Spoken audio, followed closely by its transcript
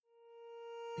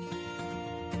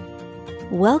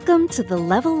Welcome to the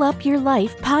Level Up Your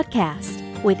Life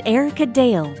podcast with Erica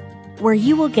Dale, where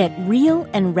you will get real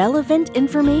and relevant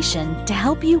information to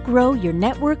help you grow your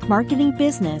network marketing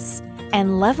business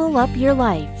and level up your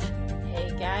life.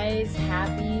 Hey guys,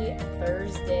 happy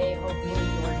Thursday.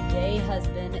 Hopefully your day has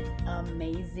been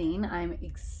amazing. I'm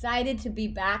excited to be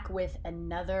back with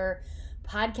another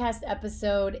podcast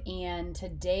episode, and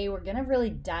today we're going to really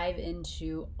dive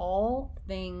into all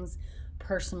things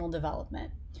personal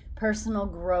development. Personal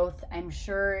growth. I'm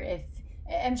sure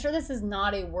this is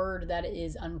not a word that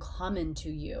is uncommon to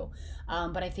you,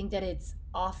 but I think that it's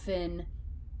often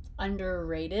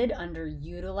underrated,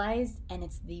 underutilized, and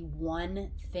it's the one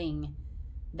thing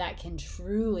that can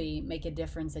truly make a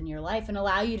difference in your life and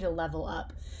allow you to level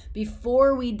up.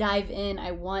 Before we dive in,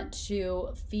 I want to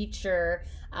feature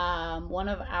one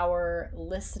of our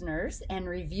listeners and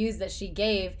reviews that she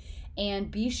gave.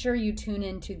 And be sure you tune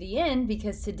in to the end,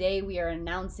 because today we are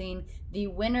announcing the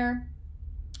winner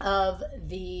of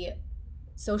the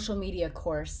social media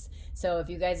course. So if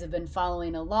you guys have been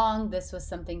following along, this was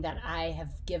something that I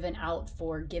have given out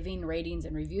for giving ratings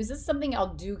and reviews. This is something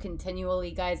I'll do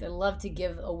continually, guys. I love to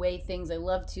give away things. I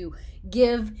love to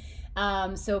give.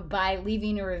 So by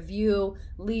leaving a review,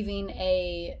 leaving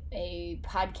a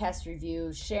podcast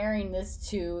review, sharing this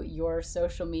to your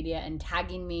social media and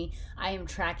tagging me, I am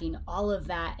tracking all of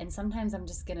that. And sometimes I'm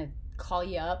just going to call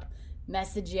you up,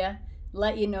 message you,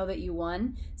 let you know that you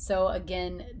won. So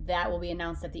again, that will be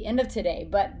announced at the end of today.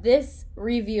 But this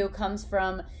review comes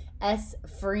from S.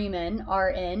 Freeman,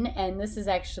 RN, and this is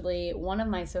actually one of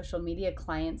my social media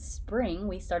clients, Spring.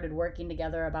 We started working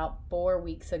together about 4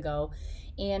 weeks ago,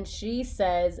 and she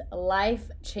says,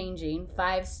 life-changing,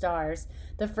 5 stars.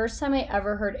 The first time I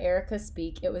ever heard Erica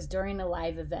speak, it was during a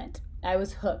live event. I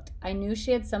was hooked. I knew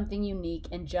she had something unique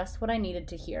and just what I needed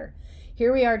to hear.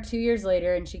 Here we are 2 years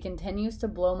later, and she continues to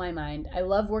blow my mind. I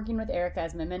love working with Erica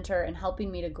as my mentor and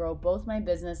helping me to grow both my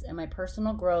business and my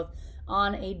personal growth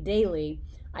on a daily.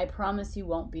 I promise you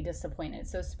won't be disappointed.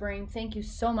 So Spring, thank you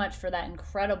so much for that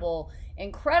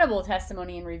incredible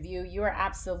testimony and review. You are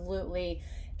absolutely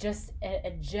just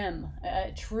a gem,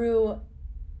 a true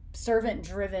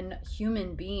servant-driven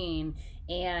human being.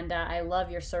 And I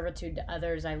love your servitude to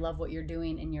others. I love what you're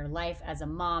doing in your life as a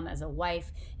mom, as a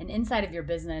wife, and inside of your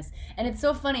business. And it's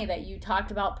so funny that you talked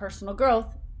about personal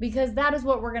growth, because that is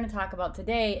what we're going to talk about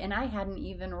today. And I hadn't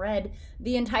even read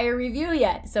the entire review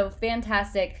yet. So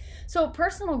fantastic. So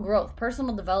personal growth,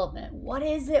 personal development, what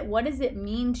is it? What does it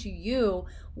mean to you?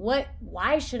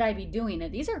 Why should I be doing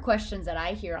it? These are questions that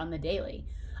I hear on the daily.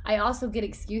 I also get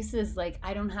excuses like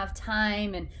I don't have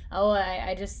time, and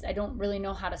I don't really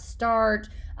know how to start.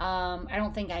 I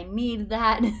don't think I need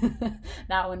that.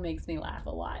 That one makes me laugh a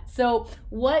lot. So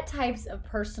what types of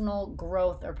personal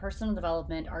growth or personal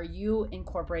development are you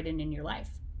incorporating in your life?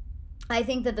 I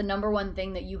think that the number one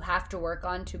thing that you have to work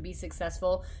on to be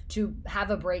successful, to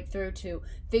have a breakthrough, to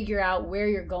figure out where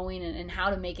you're going and how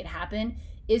to make it happen,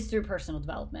 is through personal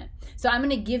development. So I'm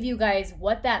going to give you guys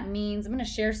what that means. I'm going to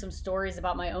share some stories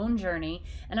about my own journey,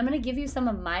 and I'm going to give you some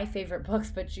of my favorite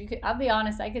books. But I'll be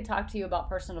honest, I could talk to you about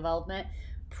personal development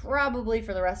probably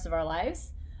for the rest of our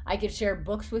lives. I could share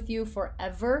books with you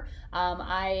forever.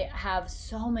 I have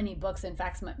so many books. In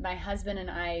fact, my husband and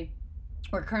I,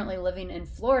 we're currently living in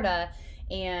Florida,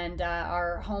 and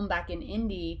our home back in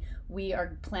Indy, we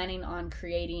are planning on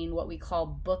creating what we call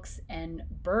books and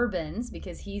bourbons,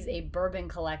 because he's a bourbon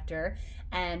collector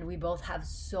and we both have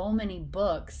so many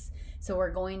books. So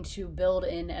we're going to build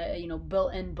in a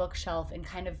built-in bookshelf and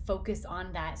kind of focus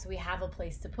on that. So we have a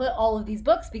place to put all of these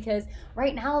books, because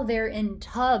right now they're in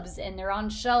tubs and they're on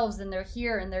shelves and they're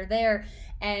here and they're there.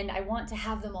 And I want to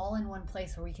have them all in one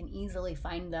place where we can easily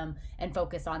find them and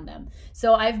focus on them.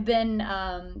 So I've been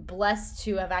blessed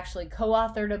to have actually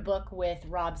co-authored a book with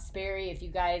Rob Sperry. If you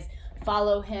guys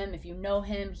follow him, if you know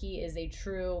him, he is a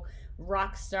true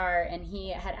rock star, and he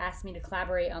had asked me to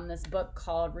collaborate on this book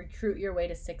called Recruit Your Way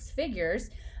to Six Figures.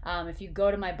 If you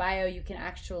go to my bio, you can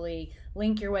actually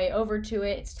link your way over to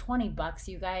it. It's $20,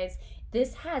 you guys.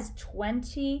 This has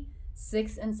 20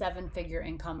 6- and 7-figure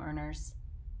income earners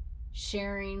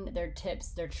sharing their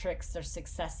tips, their tricks, their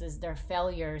successes, their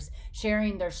failures,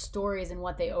 sharing their stories and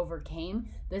what they overcame.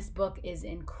 This book is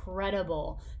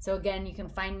incredible. So again, you can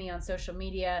find me on social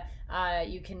media.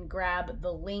 You can grab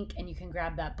the link and you can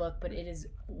grab that book, but it is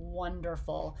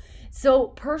wonderful. So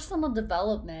personal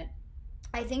development,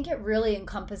 I think it really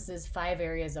encompasses 5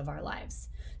 areas of our lives.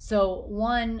 So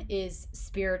one is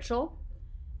spiritual,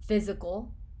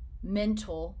 physical,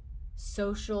 mental,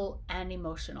 social, and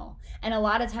emotional. And a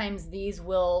lot of times these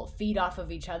will feed off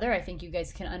of each other. I think you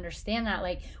guys can understand that.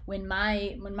 Like when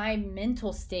my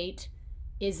mental state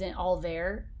isn't all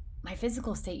there, my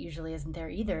physical state usually isn't there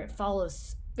either. It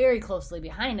follows very closely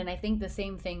behind. And I think the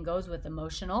same thing goes with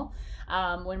emotional.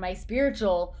 When my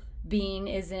spiritual being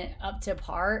isn't up to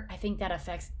par, I think that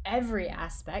affects every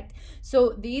aspect.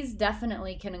 So these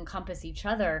definitely can encompass each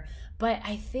other, but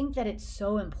I think that it's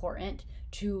so important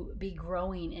to be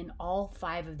growing in all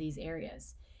 5 of these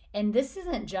areas. And this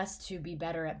isn't just to be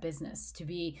better at business, to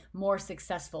be more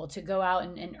successful, to go out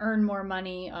and earn more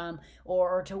money,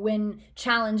 or to win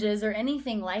challenges or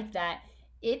anything like that.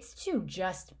 It's to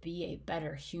just be a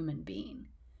better human being,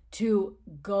 to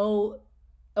go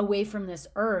away from this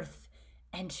earth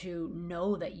and to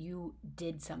know that you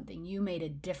did something, you made a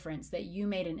difference, that you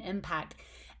made an impact.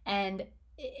 And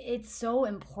it's so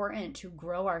important to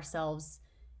grow ourselves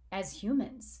as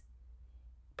humans.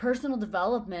 Personal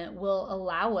development will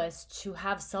allow us to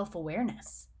have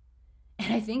self-awareness.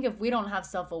 And I think if we don't have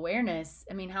self-awareness,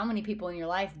 I mean, how many people in your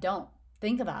life don't?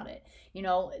 Think about it. You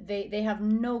know, they have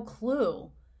no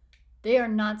clue. They are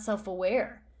not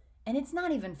self-aware. And it's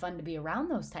not even fun to be around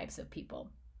those types of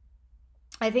people.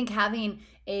 I think having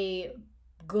a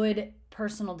good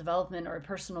personal development or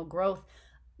personal growth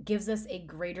gives us a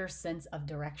greater sense of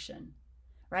direction,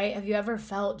 right? Have you ever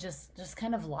felt just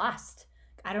kind of lost?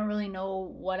 I don't really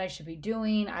know what I should be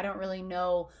doing. I don't really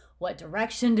know what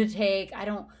direction to take. I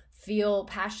don't feel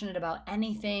passionate about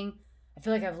anything. I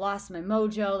feel like I've lost my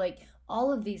mojo. Like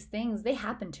all of these things, they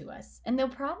happen to us and they'll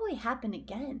probably happen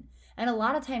again. And a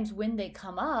lot of times when they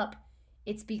come up,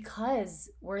 it's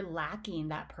because we're lacking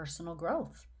that personal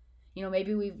growth. You know,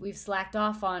 maybe we've slacked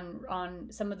off on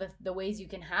some of the ways you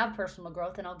can have personal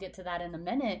growth, and I'll get to that in a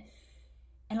minute.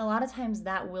 And a lot of times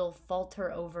that will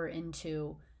falter over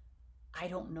into, I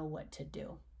don't know what to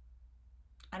do.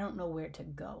 I don't know where to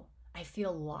go. I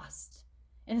feel lost.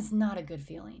 And it's not a good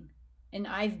feeling. And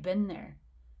I've been there.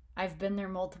 I've been there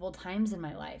multiple times in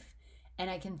my life.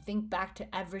 And I can think back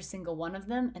to every single one of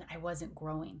them, and I wasn't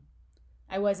growing.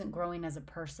 I wasn't growing as a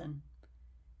person.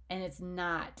 And it's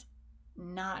not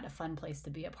a fun place to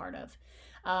be a part of.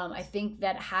 I think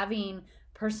that having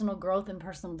personal growth and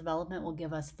personal development will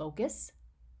give us focus.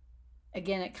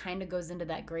 Again, it kind of goes into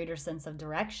that greater sense of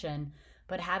direction,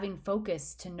 but having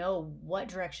focus to know what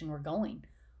direction we're going,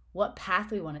 what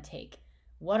path we want to take,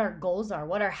 what our goals are,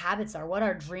 what our habits are, what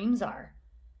our dreams are.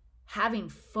 Having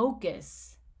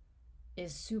focus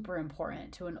is super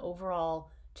important to an overall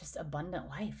just abundant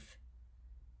life.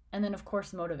 And then, of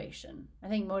course, motivation. I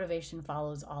think motivation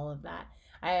follows all of that.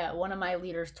 One of my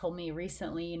leaders told me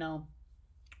recently, you know,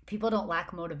 people don't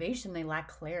lack motivation, they lack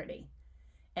clarity.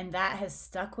 And that has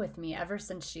stuck with me ever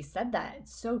since she said that.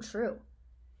 It's so true.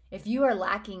 If you are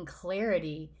lacking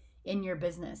clarity in your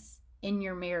business, in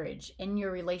your marriage, in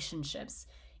your relationships,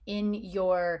 in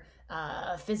your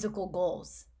physical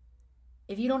goals,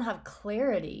 if you don't have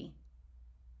clarity,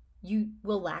 you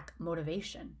will lack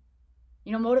motivation.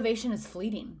 You know, motivation is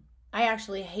fleeting. I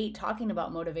actually hate talking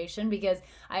about motivation because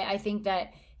I think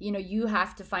that, you know, you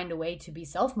have to find a way to be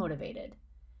self-motivated.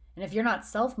 And if you're not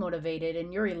self-motivated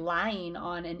and you're relying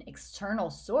on an external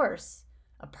source,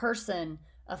 a person,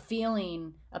 a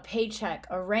feeling, a paycheck,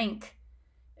 a rank,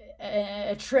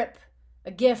 a trip,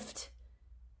 a gift,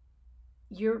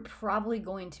 you're probably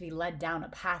going to be led down a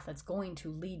path that's going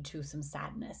to lead to some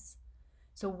sadness.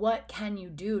 So what can you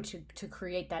do to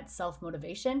create that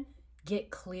self-motivation?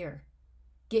 Get clear.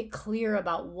 Get clear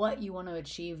about what you want to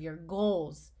achieve, your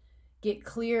goals. Get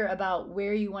clear about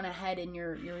where you want to head in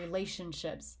your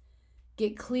relationships.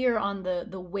 Get clear on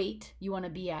the weight you want to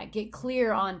be at. Get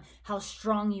clear on how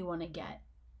strong you want to get.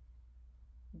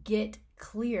 Get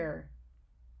clear,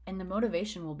 and the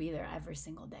motivation will be there every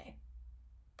single day.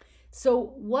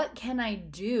 So what can I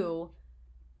do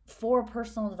for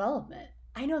personal development?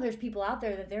 I know there's people out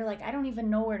there that they're like, I don't even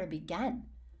know where to begin.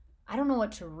 I don't know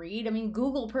what to read. I mean,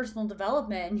 Google personal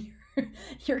development, and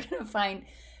you're going to find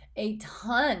a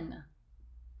ton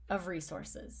of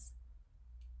resources.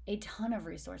 A ton of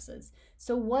resources.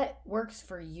 So what works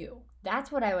for you?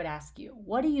 That's what I would ask you.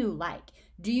 What do you like?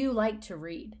 Do you like to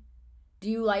read? Do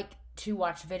you like to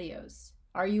watch videos?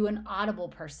 Are you an Audible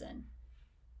person?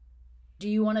 Do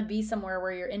you want to be somewhere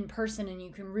where you're in person and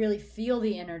you can really feel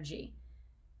the energy?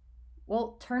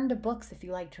 Well, turn to books if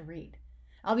you like to read.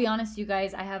 I'll be honest, you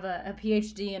guys, I have a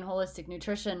PhD in holistic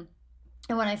nutrition.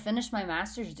 And when I finished my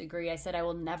master's degree, I said I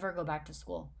will never go back to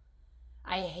school.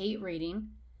 I hate reading.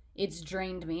 It's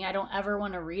drained me. I don't ever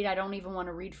want to read. I don't even want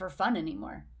to read for fun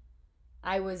anymore.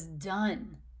 I was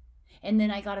done. And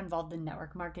then I got involved in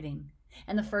network marketing.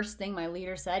 And the first thing my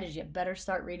leader said is, you better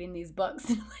start reading these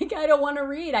books. Like, I don't want to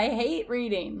read. I hate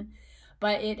reading.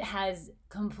 But it has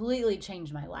completely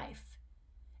changed my life.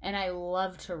 And I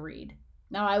love to read.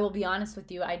 Now, I will be honest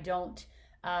with you. I don't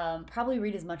probably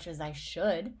read as much as I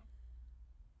should.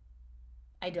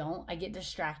 I don't. I get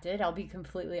distracted. I'll be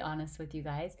completely honest with you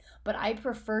guys. But I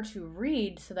prefer to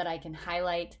read so that I can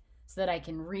highlight, so that I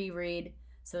can reread,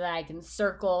 so that I can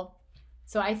circle.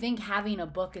 So I think having a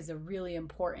book is a really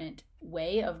important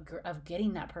way of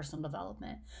getting that personal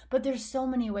development. But there's so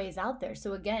many ways out there.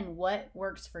 So again, what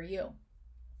works for you?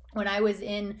 When I was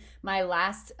in my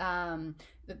last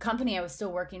company, I was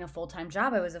still working a full-time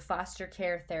job. I was a foster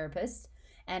care therapist,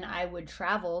 and I would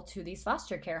travel to these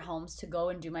foster care homes to go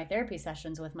and do my therapy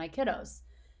sessions with my kiddos.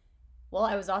 Well,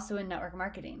 I was also in network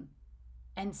marketing.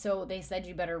 And so they said,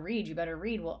 you better read.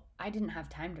 Well, I didn't have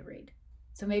time to read.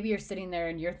 So maybe you're sitting there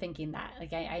and you're thinking that.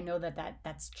 Like, I know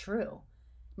that's true.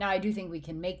 Now, I do think we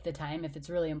can make the time if it's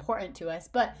really important to us,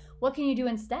 but what can you do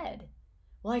instead?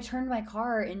 Well, I turned my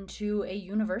car into a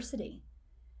university.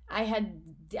 I had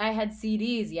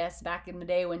CDs, yes, back in the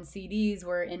day when CDs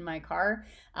were in my car.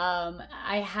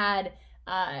 I had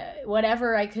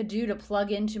whatever I could do to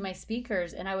plug into my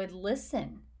speakers, and I would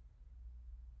listen.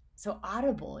 So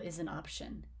Audible is an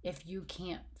option if you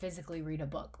can't physically read a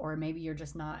book, or maybe you're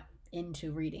just not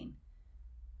into reading.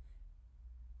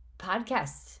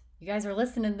 Podcasts. You guys are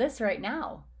listening to this right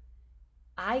now.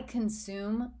 I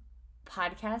consume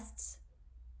podcasts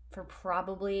for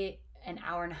probably an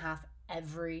hour and a half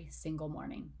every single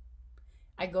morning.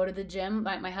 I go to the gym.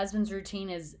 My husband's routine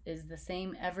is the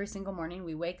same every single morning.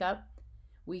 We wake up,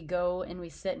 we go and we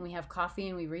sit and we have coffee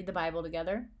and we read the Bible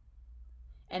together.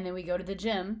 And then we go to the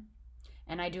gym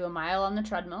and I do a mile on the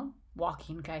treadmill.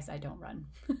 Walking, guys, I don't run.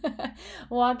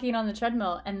 Walking on the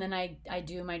treadmill. And then I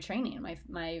do my training,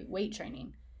 my weight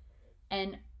training.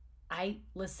 And I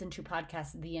listen to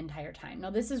podcasts the entire time. Now,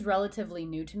 this is relatively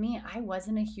new to me. I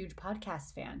wasn't a huge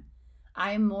podcast fan.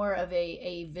 I'm more of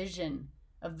a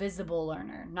visible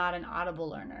learner, not an audible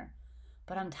learner.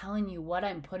 But I'm telling you, what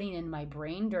I'm putting in my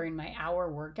brain during my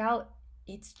hour workout,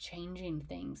 it's changing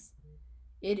things.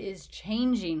 It is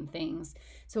changing things.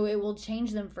 So it will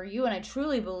change them for you. And I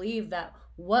truly believe that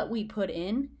what we put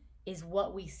in is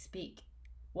what we speak.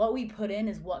 What we put in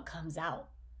is what comes out.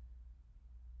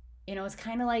 You know, it's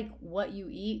kind of like what you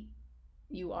eat,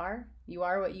 you are. You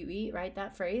are what you eat, right?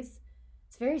 That phrase.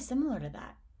 It's very similar to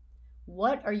that.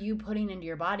 What are you putting into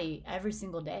your body every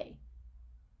single day?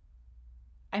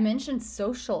 I mentioned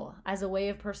social as a way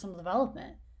of personal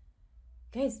development.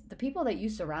 Guys, the people that you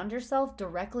surround yourself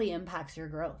directly impacts your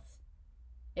growth.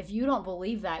 If you don't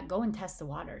believe that, go and test the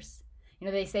waters. You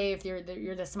know, they say if you're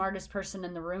the smartest person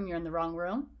in the room, you're in the wrong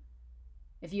room.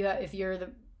 If you're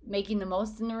making the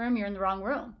most in the room, you're in the wrong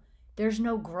room. There's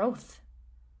no growth.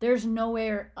 There's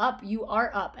nowhere up. You are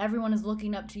up. Everyone is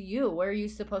looking up to you. Where are you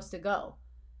supposed to go?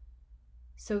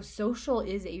 So social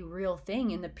is a real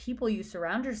thing, and the people you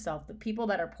surround yourself, the people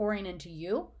that are pouring into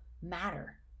you,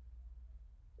 matter.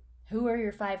 Who are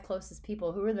your 5 closest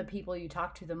people? Who are the people you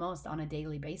talk to the most on a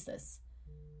daily basis?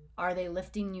 Are they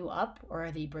lifting you up or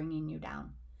are they bringing you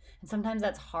down? And sometimes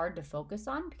that's hard to focus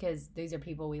on because these are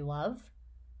people we love.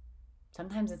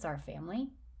 Sometimes it's our family.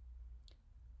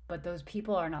 But those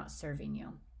people are not serving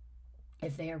you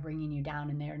if they are bringing you down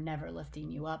and they are never lifting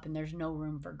you up and there's no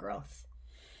room for growth.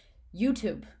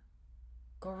 YouTube,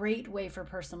 great way for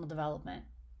personal development.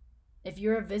 If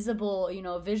you're a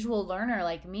visual learner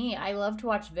like me, I love to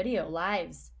watch video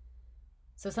lives.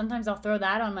 So sometimes I'll throw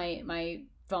that on my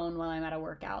phone while I'm at a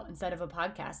workout instead of a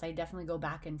podcast. I definitely go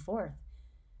back and forth.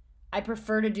 I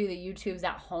prefer to do the YouTubes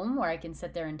at home where I can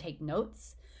sit there and take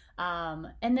notes.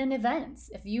 And then events.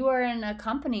 If you are in a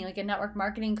company, like a network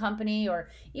marketing company, or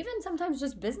even sometimes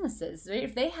just businesses, right?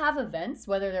 If they have events,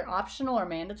 whether they're optional or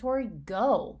mandatory,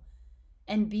 go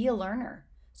and be a learner.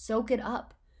 Soak it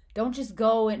up. Don't just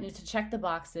go to check the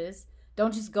boxes.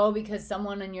 Don't just go because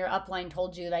someone in your upline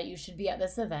told you that you should be at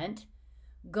this event.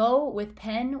 Go with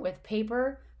pen, with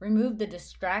paper, remove the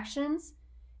distractions.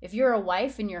 If you're a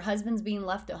wife and your husband's being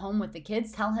left at home with the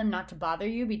kids, tell him not to bother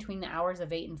you between the hours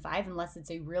of 8 and 5 unless it's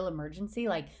a real emergency,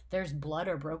 like there's blood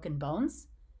or broken bones.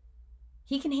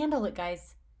 He can handle it,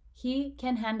 guys. He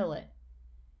can handle it.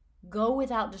 Go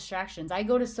without distractions. I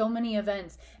go to so many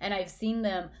events and I've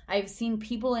seen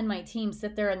people in my team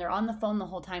sit there and they're on the phone the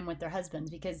whole time with their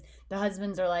husbands because the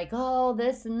husbands are like, oh,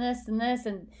 this and this and this,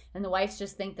 and the wives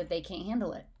just think that they can't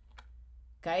handle it.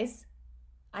 Guys,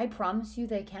 I promise you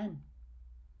they can.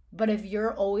 But if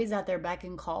you're always at their beck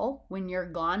and call, when you're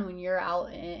gone, when you're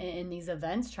out in these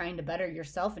events trying to better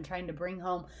yourself and trying to bring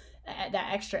home that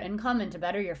extra income and to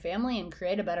better your family and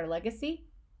create a better legacy,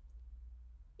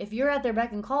 if you're at their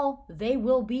beck and call, they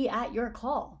will be at your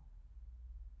call.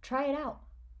 Try it out.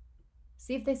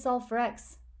 See if they solve for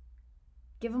X.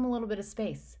 Give them a little bit of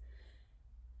space.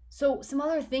 So some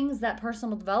other things that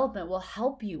personal development will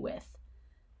help you with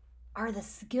are the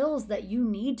skills that you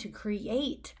need to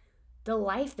create the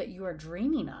life that you are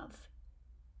dreaming of.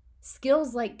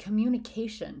 Skills like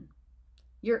communication,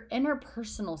 your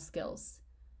interpersonal skills,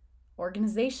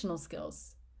 organizational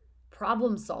skills,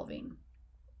 problem solving,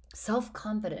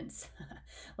 self-confidence.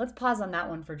 Let's pause on that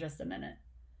one for just a minute.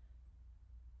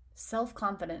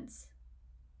 Self-confidence.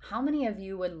 How many of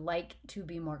you would like to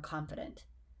be more confident?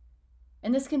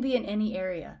 And this can be in any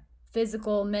area: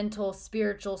 physical, mental,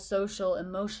 spiritual, social,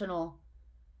 emotional.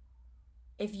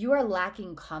 If you are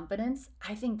lacking confidence,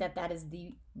 I think that is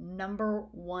the number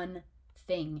one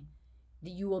thing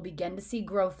that you will begin to see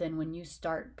growth in when you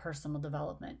start personal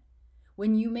development.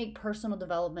 When you make personal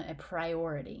development a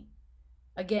priority.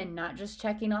 Again, not just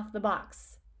checking off the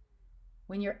box.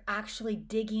 When you're actually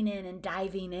digging in and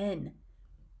diving in.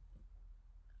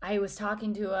 I was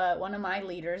talking to one of my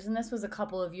leaders, and this was a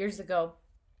couple of years ago,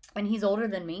 and he's older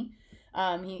than me.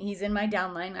 He's in my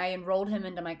downline. I enrolled him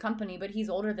into my company, but he's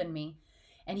older than me.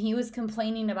 And he was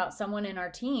complaining about someone in our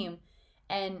team,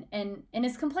 and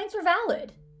his complaints were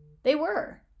valid. They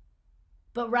were.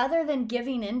 But rather than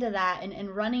giving into that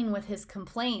and running with his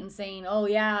complaint and saying, oh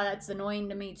yeah, that's annoying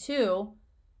to me too,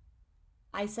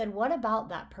 I said, what about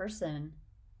that person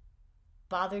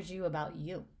bothers you about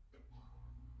you?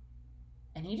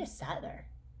 And he just sat there.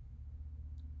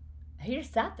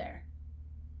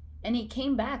 And he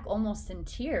came back almost in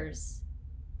tears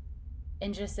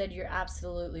and just said, you're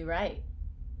absolutely right.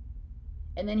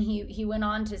 And then he went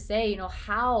on to say,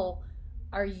 how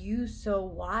are you so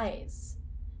wise?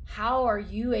 How are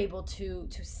you able to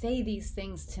say these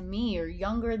things to me? You're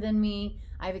younger than me.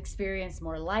 I've experienced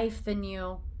more life than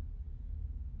you.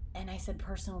 And I said,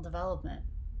 personal development.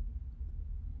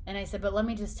 And I said, but let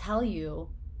me just tell you,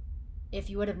 if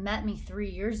you would have met me 3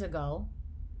 years ago,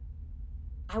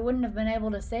 I wouldn't have been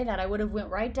able to say that. I would have went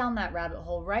right down that rabbit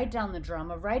hole, right down the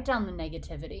drama, right down the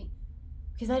negativity.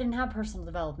 Because I didn't have personal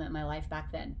development in my life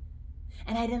back then.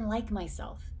 And I didn't like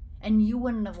myself. And you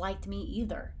wouldn't have liked me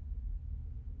either.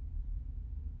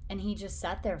 And he just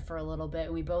sat there for a little bit,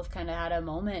 and we both kind of had a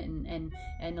moment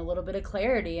and a little bit of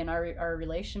clarity in our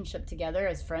relationship together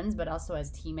as friends, but also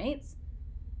as teammates.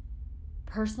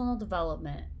 Personal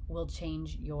development will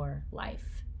change your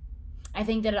life. I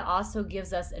think that it also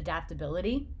gives us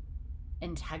adaptability,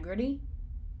 integrity,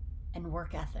 and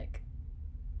work ethic.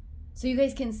 So you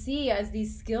guys can see as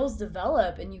these skills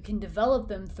develop, and you can develop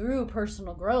them through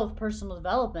personal growth, personal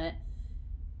development,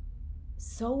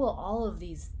 so will all of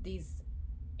these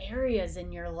areas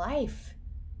in your life.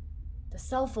 The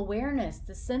self-awareness,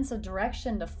 the sense of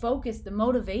direction, the focus, the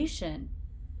motivation,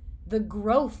 the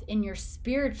growth in your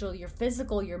spiritual, your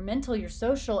physical, your mental, your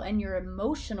social, and your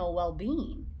emotional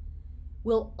well-being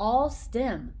will all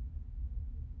stem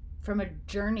from a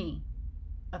journey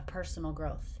of personal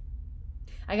growth.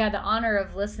 I got the honor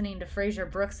of listening to Fraser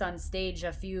Brooks on stage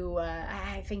I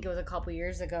think it was a couple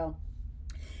years ago.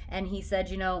 And he said,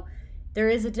 there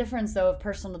is a difference though of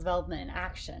personal development and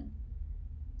action.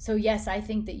 So yes, I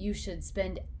think that you should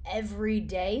spend every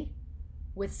day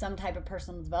with some type of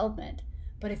personal development.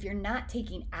 But if you're not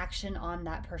taking action on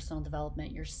that personal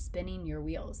development, you're spinning your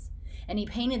wheels. And he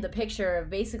painted the picture of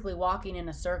basically walking in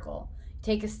a circle.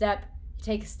 Take a step,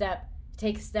 take a step,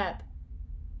 take a step,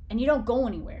 and you don't go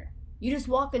anywhere. You just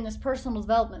walk in this personal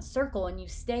development circle and you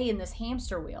stay in this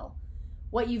hamster wheel.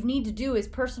 What you need to do is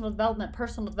personal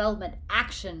development,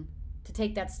 action to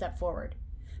take that step forward.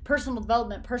 Personal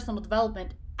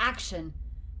development, action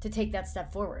to take that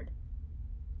step forward.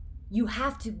 You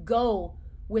have to go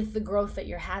with the growth that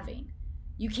you're having.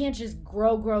 You can't just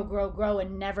grow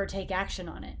and never take action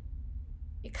on it.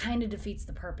 It kind of defeats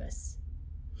the purpose.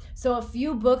 So a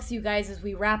few books, you guys, as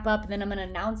we wrap up, and then I'm going to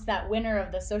announce that winner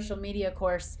of the social media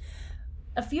course.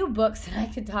 A few books, and I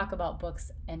could talk about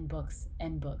books and books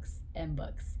and books and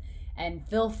books. And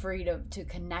feel free to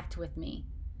connect with me.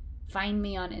 Find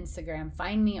me on Instagram.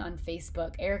 Find me on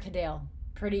Facebook. Erica Dale.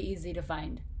 Pretty easy to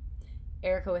find.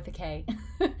 Erica with a K.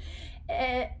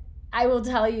 I will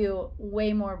tell you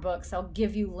way more books. I'll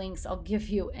give you links. I'll give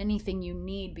you anything you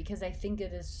need because I think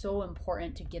it is so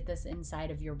important to get this inside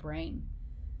of your brain.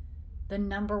 The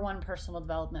number one personal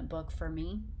development book for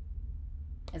me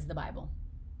is the Bible.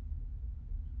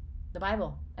 The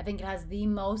Bible. I think it has the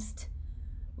most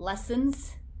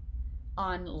lessons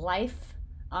on life,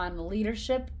 on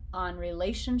leadership, on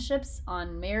relationships,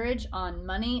 on marriage, on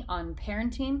money, on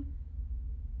parenting.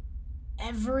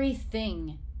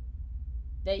 Everything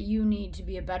that you need to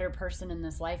be a better person in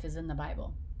this life is in the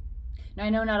Bible. Now, I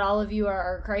know not all of you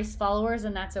are Christ followers,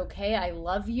 and that's okay. I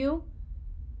love you.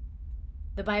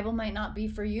 The Bible might not be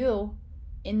for you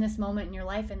in this moment in your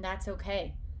life, and that's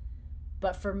okay.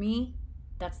 But for me,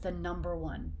 that's the number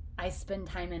one. I spend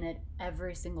time in it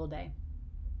every single day.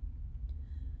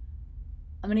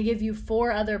 I'm going to give you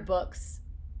 4 other books,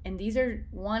 and these are,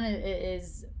 one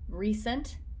is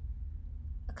recent.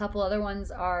 A couple other ones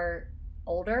are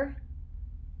older.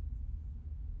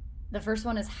 The first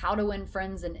one is How to Win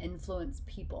Friends and Influence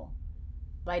People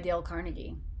by Dale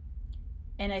Carnegie.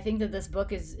 And I think that this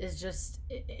book is just,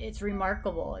 it's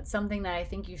remarkable. It's something that I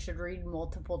think you should read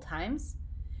multiple times.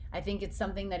 I think it's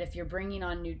something that if you're bringing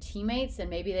on new teammates and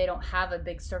maybe they don't have a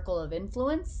big circle of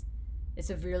influence,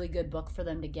 it's a really good book for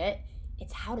them to get.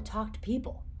 It's how to talk to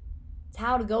people. It's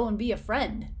how to go and be a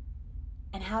friend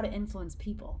and how to influence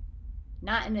people.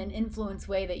 Not in an influence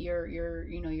way that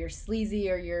you're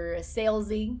sleazy or you're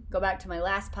salesy. Go back to my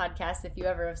last podcast if you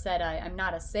ever have said I'm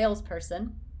not a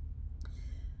salesperson.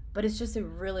 But it's just a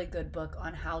really good book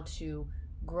on how to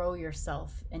grow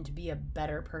yourself and to be a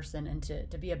better person and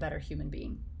to be a better human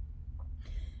being.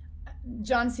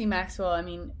 John C. Maxwell, I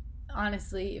mean,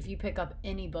 honestly, if you pick up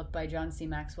any book by John C.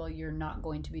 Maxwell, you're not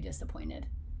going to be disappointed.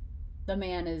 The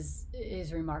man is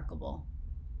remarkable.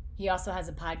 He also has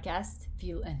a podcast.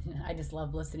 And I just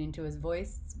love listening to his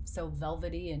voice. It's so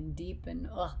velvety and deep, and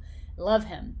love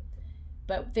him.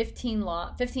 But 15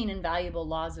 Invaluable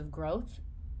Laws of Growth.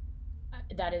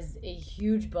 That is a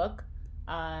huge book.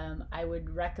 I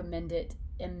would recommend it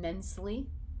immensely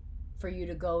for you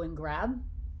to go and grab.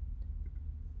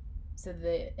 So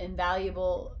the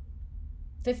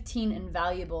 15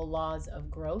 Invaluable Laws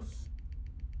of Growth.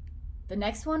 The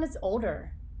next one is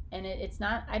older, and it's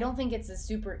not, I don't think it's a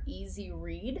super easy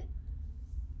read,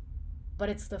 but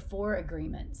it's the 4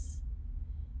 Agreements.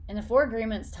 And the 4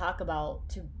 Agreements talk about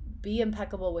to be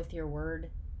impeccable with your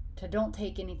word, to don't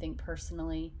take anything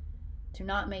personally, to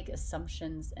not make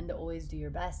assumptions, and to always do your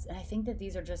best. And I think that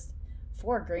these are just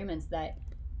 4 agreements that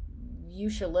you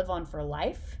should live on for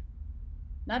life,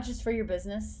 not just for your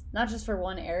business, not just for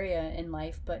one area in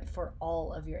life, but for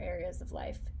all of your areas of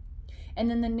life. And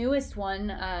then the newest one,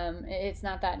 it's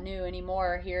not that new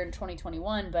anymore here in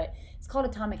 2021, but it's called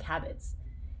Atomic Habits.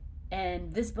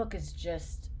 And this book is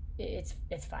just, it's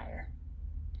fire.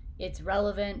 It's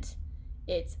relevant.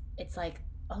 It's like,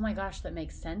 oh my gosh, that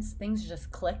makes sense. Things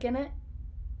just click in it.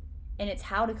 And it's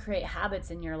how to create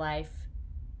habits in your life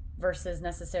versus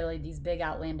necessarily these big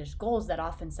outlandish goals that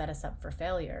often set us up for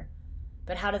failure.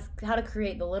 But how to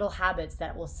create the little habits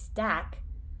that will stack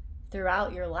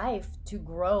throughout your life to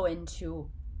grow into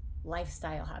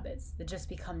lifestyle habits that just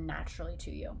become naturally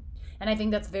to you. And I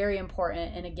think that's very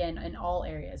important. And again, in all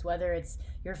areas, whether it's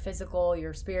your physical,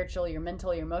 your spiritual, your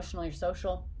mental, your emotional, your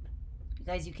social, you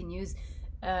guys, you can use,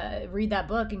 read that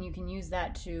book and you can use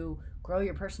that to grow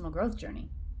your personal growth journey,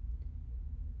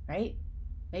 right?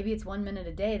 Maybe it's 1 minute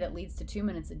a day that leads to 2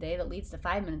 minutes a day, that leads to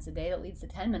 5 minutes a day, that leads to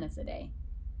 10 minutes a day.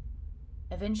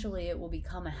 Eventually it will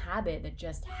become a habit that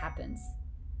just happens.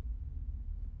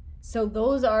 So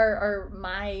those are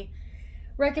my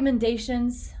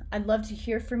recommendations. I'd love to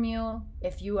hear from you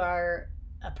if you are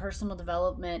a personal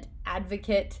development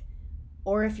advocate,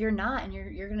 or if you're not and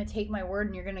you're going to take my word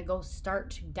and you're going to go start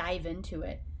to dive into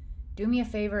it. Do me a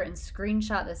favor and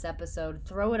screenshot this episode,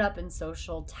 throw it up in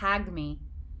social, tag me,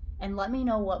 and let me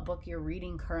know what book you're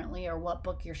reading currently or what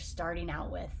book you're starting out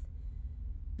with.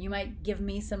 You might give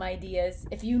me some ideas.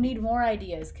 If you need more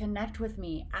ideas, connect with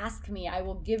me, ask me. I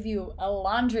will give you a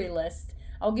laundry list.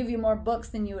 I'll give you more books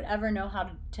than you would ever know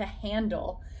how to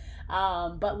handle.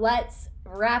 But let's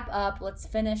wrap up. Let's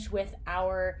finish with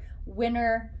our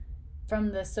winner from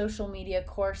the social media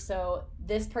course. So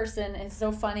this person is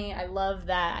so funny. I love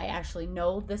that I actually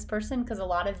know this person, because a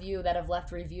lot of you that have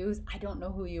left reviews, I don't know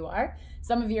who you are.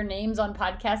 Some of your names on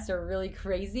podcasts are really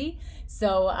crazy.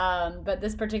 So, but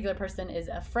this particular person is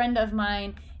a friend of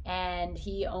mine, and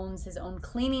he owns his own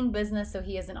cleaning business. So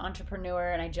he is an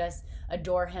entrepreneur, and I just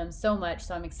adore him so much.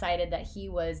 So I'm excited that he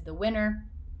was the winner.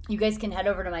 You guys can head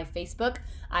over to my Facebook.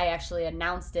 I actually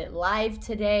announced it live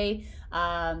today.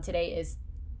 Today is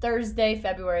Thursday,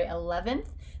 February 11th.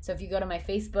 So if you go to my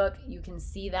Facebook, you can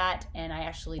see that. And I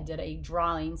actually did a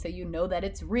drawing, so you know that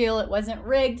it's real. It wasn't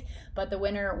rigged, but the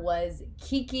winner was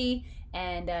Kiki.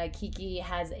 And Kiki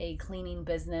has a cleaning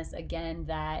business, again,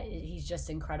 that he's just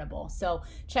incredible. So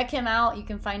check him out. You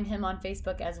can find him on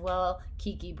Facebook as well,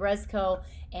 Kiki Brezko.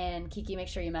 And Kiki, make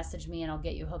sure you message me and I'll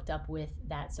get you hooked up with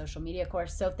that social media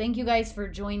course. So thank you guys for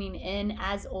joining in.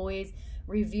 As always,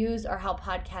 reviews are how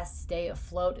podcasts stay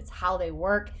afloat. It's how they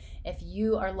work. If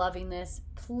you are loving this,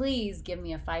 please give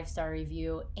me a 5-star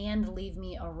review and leave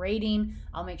me a rating.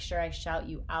 I'll make sure I shout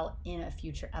you out in a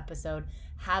future episode.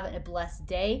 Have a blessed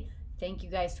day. Thank you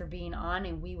guys for being on,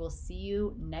 and we will see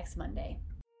you next Monday.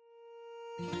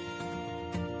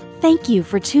 Thank you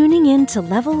for tuning in to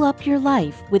Level Up Your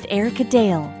Life with Erica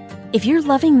Dale. If you're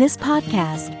loving this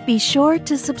podcast, be sure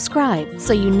to subscribe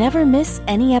so you never miss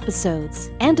any episodes.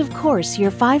 And of course,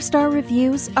 your 5-star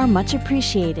reviews are much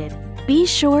appreciated. Be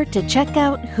sure to check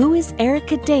out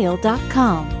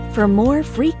whoisericadale.com for more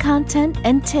free content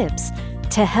and tips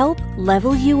to help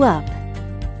level you up.